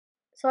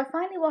So I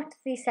finally watched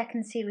the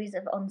second series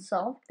of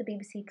Unsolved, the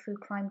BBC true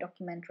crime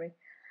documentary,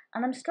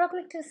 and I'm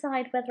struggling to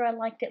decide whether I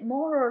liked it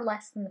more or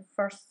less than the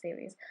first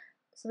series.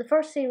 So the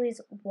first series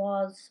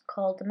was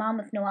called The Man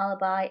with No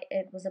Alibi.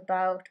 It was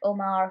about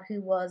Omar,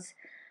 who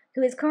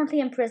is currently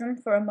in prison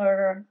for a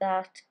murder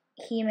that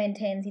he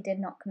maintains he did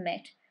not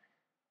commit.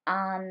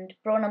 And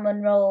Bronagh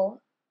Munro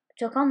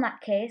took on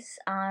that case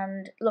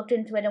and looked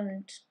into it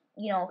and,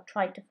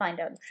 tried to find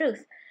out the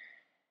truth.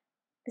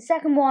 The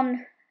second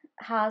one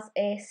has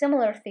a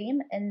similar theme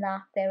in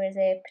that there is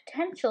a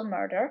potential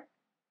murder,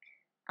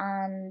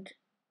 and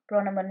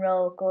Bronagh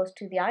Munro goes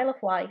to the Isle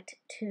of Wight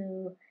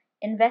to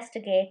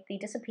investigate the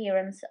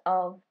disappearance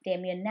of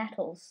Damien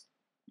Nettles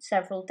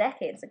several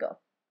decades ago.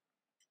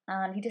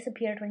 And he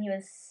disappeared when he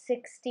was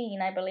 16,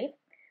 I believe.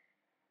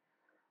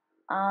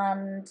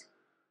 And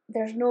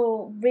there's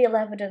no real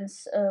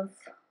evidence of,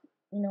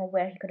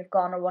 where he could have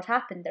gone or what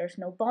happened. There's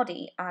no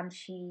body, and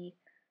she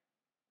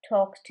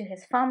talks to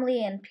his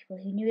family and people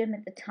who knew him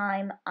at the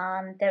time,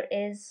 and there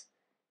is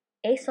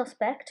a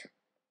suspect.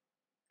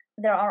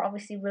 There are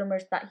obviously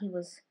rumours that he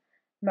was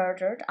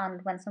murdered, and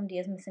when somebody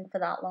is missing for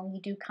that long,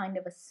 you do kind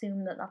of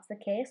assume that that's the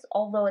case,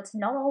 although it's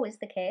not always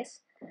the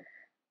case.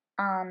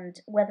 And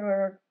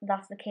whether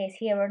that's the case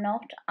here or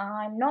not,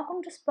 I'm not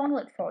going to spoil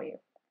it for you.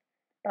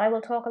 But I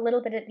will talk a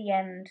little bit at the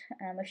end,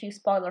 a few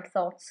spoiler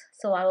thoughts,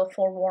 so I will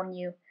forewarn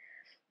you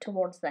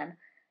towards them.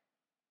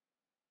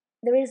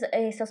 There is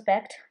a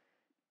suspect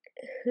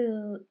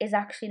who is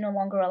actually no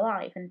longer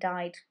alive and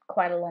died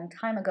quite a long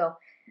time ago,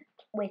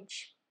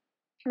 which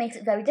makes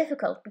it very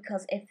difficult,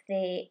 because if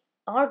they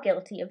are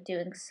guilty of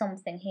doing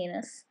something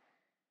heinous,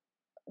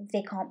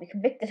 they can't be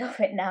convicted of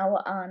it now,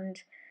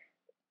 and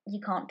you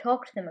can't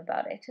talk to them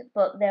about it.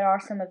 But there are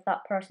some of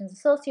that person's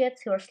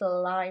associates who are still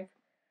alive,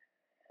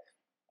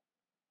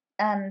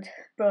 and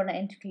Bronagh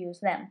interviews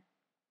them.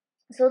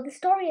 So the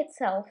story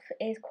itself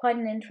is quite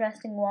an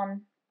interesting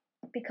one,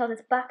 because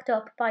it's backed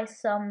up by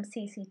some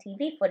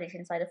CCTV footage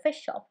inside a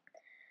fish shop.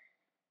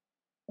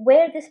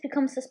 Where this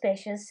becomes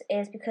suspicious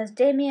is because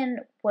Damien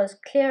was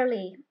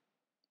clearly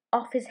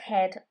off his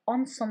head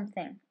on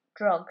something,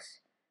 drugs,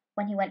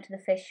 when he went to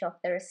the fish shop.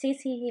 There is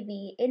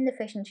CCTV in the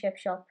fish and chip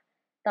shop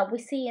that we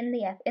see in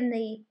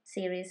the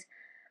series,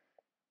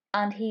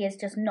 and he is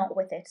just not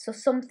with it. So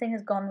something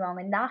has gone wrong,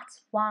 and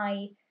that's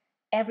why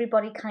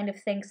everybody kind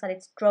of thinks that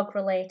it's drug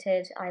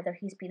related. Either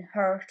he's been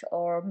hurt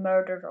or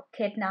murdered or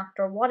kidnapped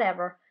or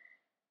whatever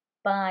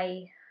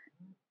by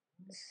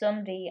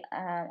somebody.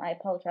 I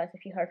apologise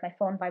if you heard my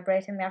phone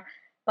vibrating there.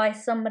 By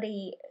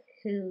somebody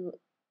who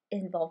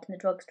is involved in the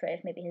drugs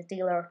trade, maybe his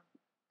dealer,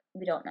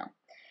 we don't know.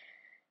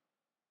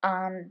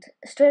 And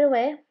straight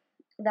away,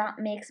 that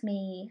makes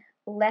me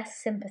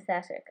less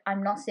sympathetic.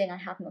 I'm not saying I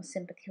have no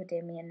sympathy with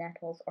Damien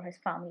Nettles or his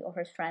family or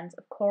his friends,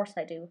 of course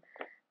I do.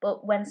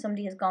 But when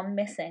somebody has gone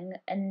missing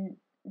and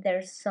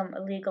there's some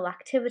illegal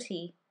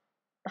activity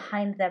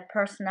behind their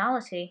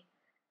personality,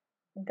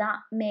 that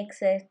makes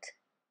it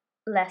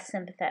less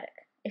sympathetic.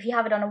 If you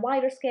have it on a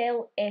wider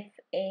scale, if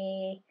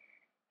a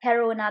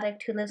heroin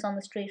addict who lives on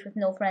the street with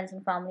no friends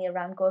and family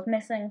around goes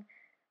missing,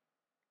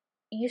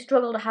 you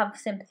struggle to have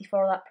sympathy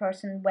for that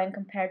person when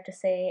compared to,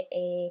 say,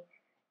 a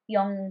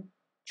young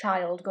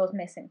child goes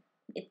missing.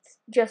 It's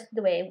just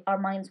the way our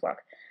minds work.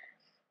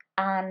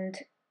 And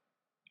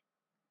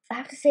I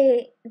have to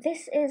say,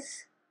 this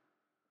is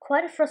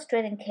quite a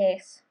frustrating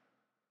case,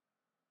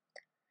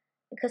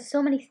 because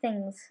so many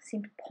things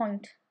seem to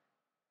point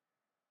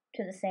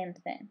to the same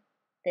thing,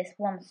 this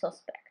one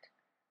suspect.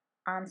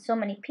 And so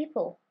many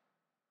people,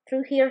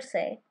 through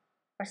hearsay,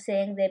 are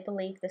saying they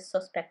believe this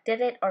suspect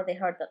did it, or they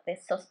heard that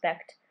this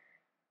suspect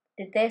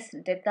did this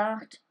and did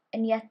that.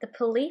 And yet the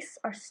police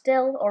are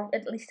still, or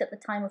at least at the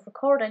time of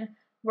recording,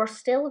 were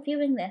still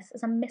viewing this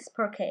as a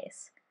misper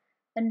case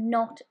and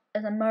not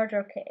as a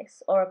murder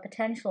case or a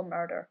potential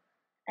murder.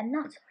 And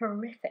that's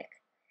horrific.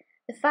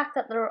 The fact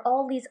that there are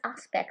all these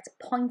aspects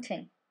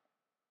pointing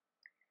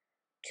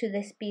to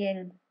this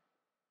being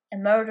a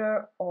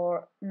murder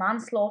or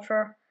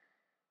manslaughter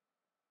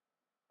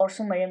or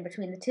somewhere in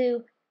between the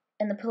two,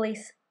 and the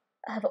police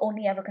have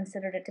only ever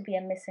considered it to be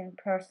a missing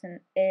person,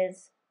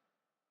 is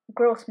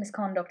gross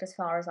misconduct as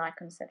far as I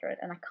consider it.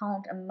 And I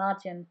can't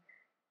imagine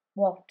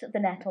what the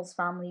Nettles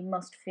family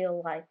must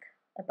feel like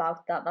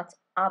about that. That's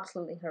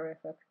absolutely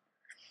horrific.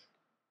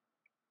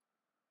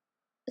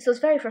 So it's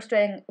very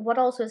frustrating. What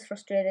also is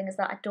frustrating is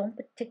that I don't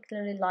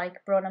particularly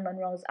like Bronagh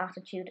Munro's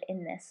attitude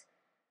in this.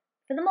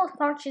 For the most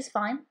part, she's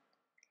fine,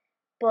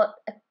 but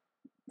a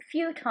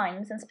few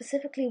times, and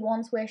specifically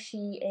once where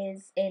she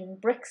is in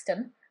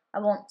Brixton, I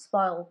won't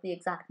spoil the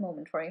exact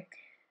moment for you,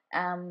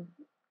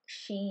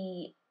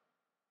 she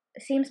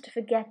seems to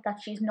forget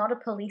that she's not a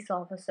police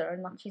officer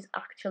and that she's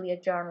actually a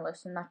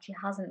journalist, and that she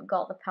hasn't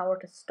got the power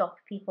to stop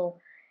people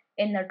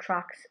in their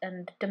tracks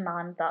and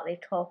demand that they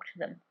talk to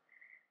them.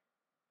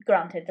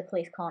 Granted, the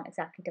police can't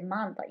exactly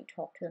demand that you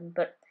talk to them,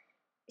 but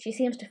she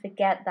seems to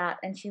forget that,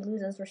 and she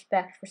loses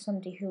respect for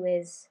somebody who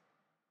is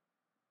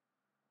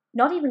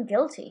not even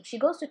guilty. She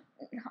goes to,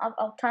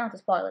 I'll try not to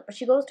spoil it, but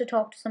she goes to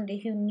talk to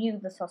somebody who knew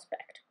the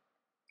suspect.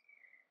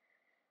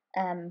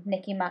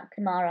 Nicky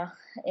McNamara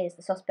is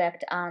the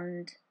suspect,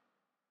 and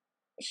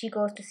she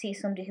goes to see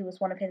somebody who was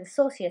one of his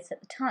associates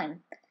at the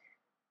time.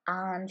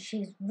 And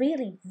she's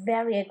really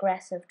very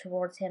aggressive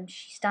towards him.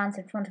 She stands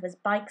in front of his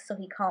bike so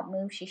he can't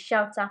move. She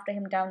shouts after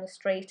him down the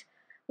street,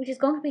 which is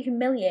going to be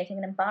humiliating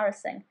and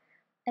embarrassing.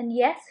 And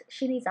yes,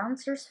 she needs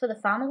answers for the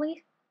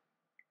family,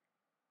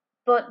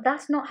 but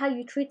that's not how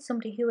you treat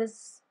somebody who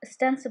has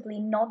ostensibly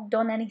not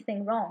done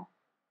anything wrong.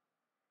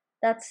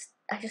 I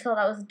just thought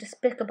that was a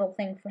despicable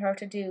thing for her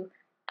to do,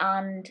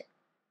 and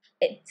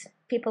it's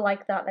people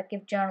like that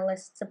give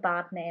journalists a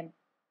bad name.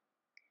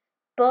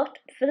 But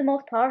for the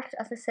most part,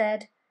 as I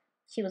said,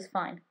 she was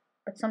fine.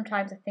 But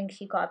sometimes I think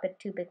she got a bit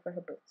too big for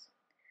her boots.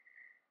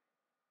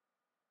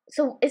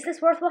 So is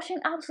this worth watching?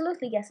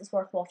 Absolutely, yes, it's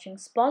worth watching.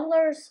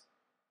 Spoilers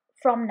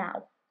from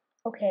now.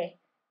 Okay,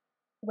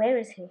 where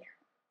is he?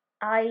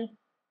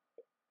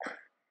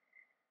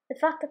 The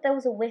fact that there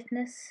was a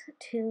witness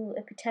to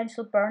a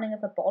potential burning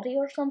of a body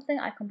or something,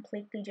 I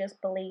completely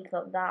just believe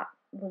that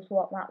was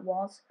what that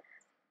was.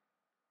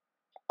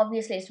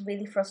 Obviously, it's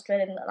really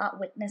frustrating that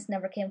witness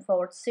never came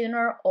forward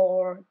sooner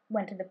or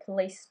went to the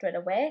police straight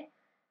away.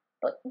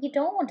 But you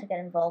don't want to get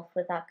involved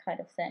with that kind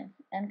of thing.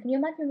 And can you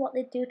imagine what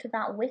they'd do to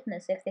that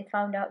witness if they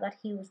found out that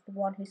he was the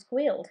one who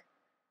squealed?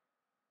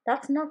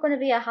 That's not going to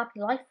be a happy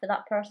life for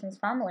that person's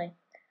family.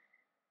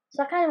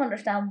 So I kind of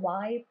understand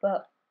why,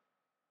 but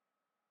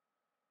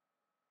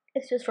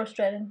it's just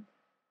frustrating.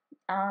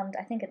 And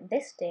I think at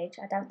this stage,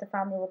 I doubt the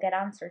family will get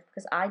answers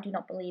because I do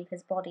not believe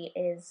his body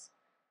is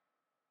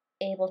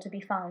able to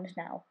be found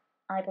now.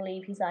 I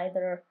believe he's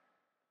either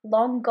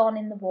long gone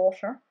in the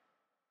water.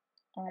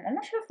 I'm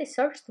not sure if they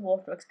searched the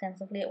water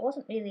extensively. It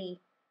wasn't really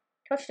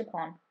touched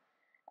upon.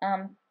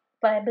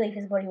 But I believe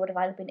his body would have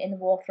either been in the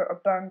water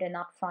or burned in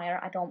that fire.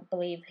 I don't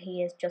believe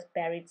he is just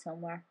buried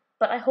somewhere.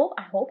 But I hope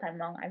I'm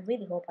wrong. I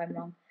really hope I'm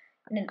wrong.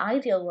 In an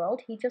ideal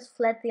world, he just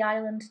fled the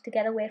island to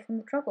get away from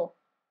the trouble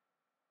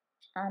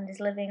and is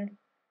living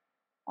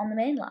on the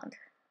mainland.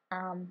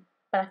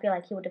 But I feel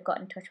like he would have got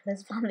in touch with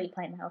his family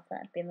by now if that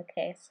had been the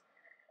case.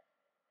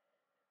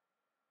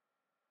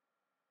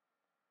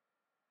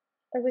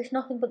 I wish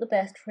nothing but the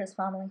best for his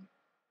family.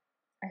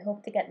 I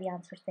hope they get the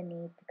answers they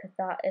need because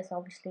that is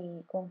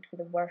obviously going to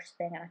be the worst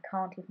thing, and I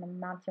can't even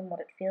imagine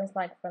what it feels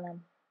like for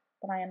them.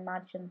 But I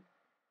imagine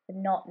the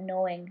not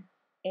knowing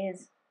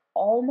is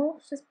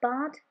almost as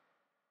bad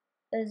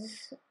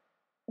as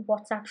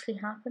what's actually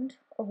happened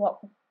or what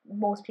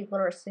most people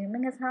are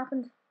assuming has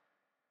happened.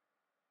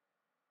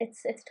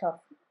 It's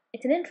tough.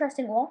 It's an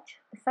interesting watch.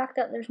 The fact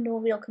that there's no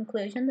real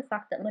conclusion, the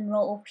fact that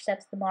Munro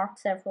oversteps the mark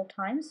several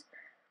times,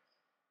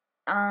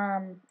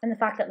 and the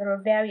fact that there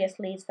are various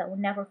leads that were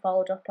never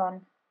followed up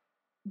on,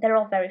 they're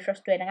all very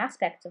frustrating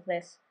aspects of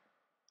this.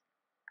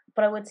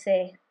 But I would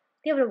say,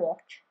 give it a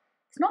watch.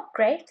 It's not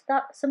great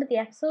that some of the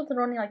episodes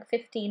are only like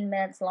 15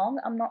 minutes long.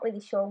 I'm not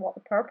really sure what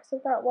the purpose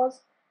of that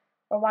was,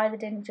 or why they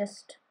didn't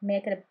just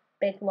make it a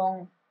big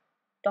long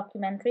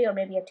documentary or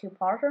maybe a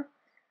two-parter.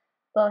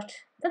 But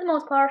for the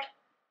most part,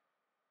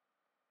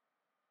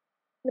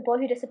 The Boy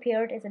Who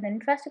Disappeared is an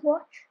interesting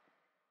watch.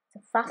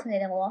 It's a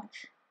fascinating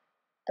watch.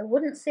 I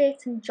wouldn't say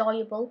it's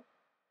enjoyable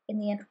in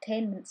the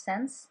entertainment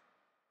sense,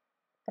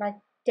 but I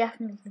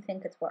definitely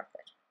think it's worth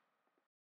it.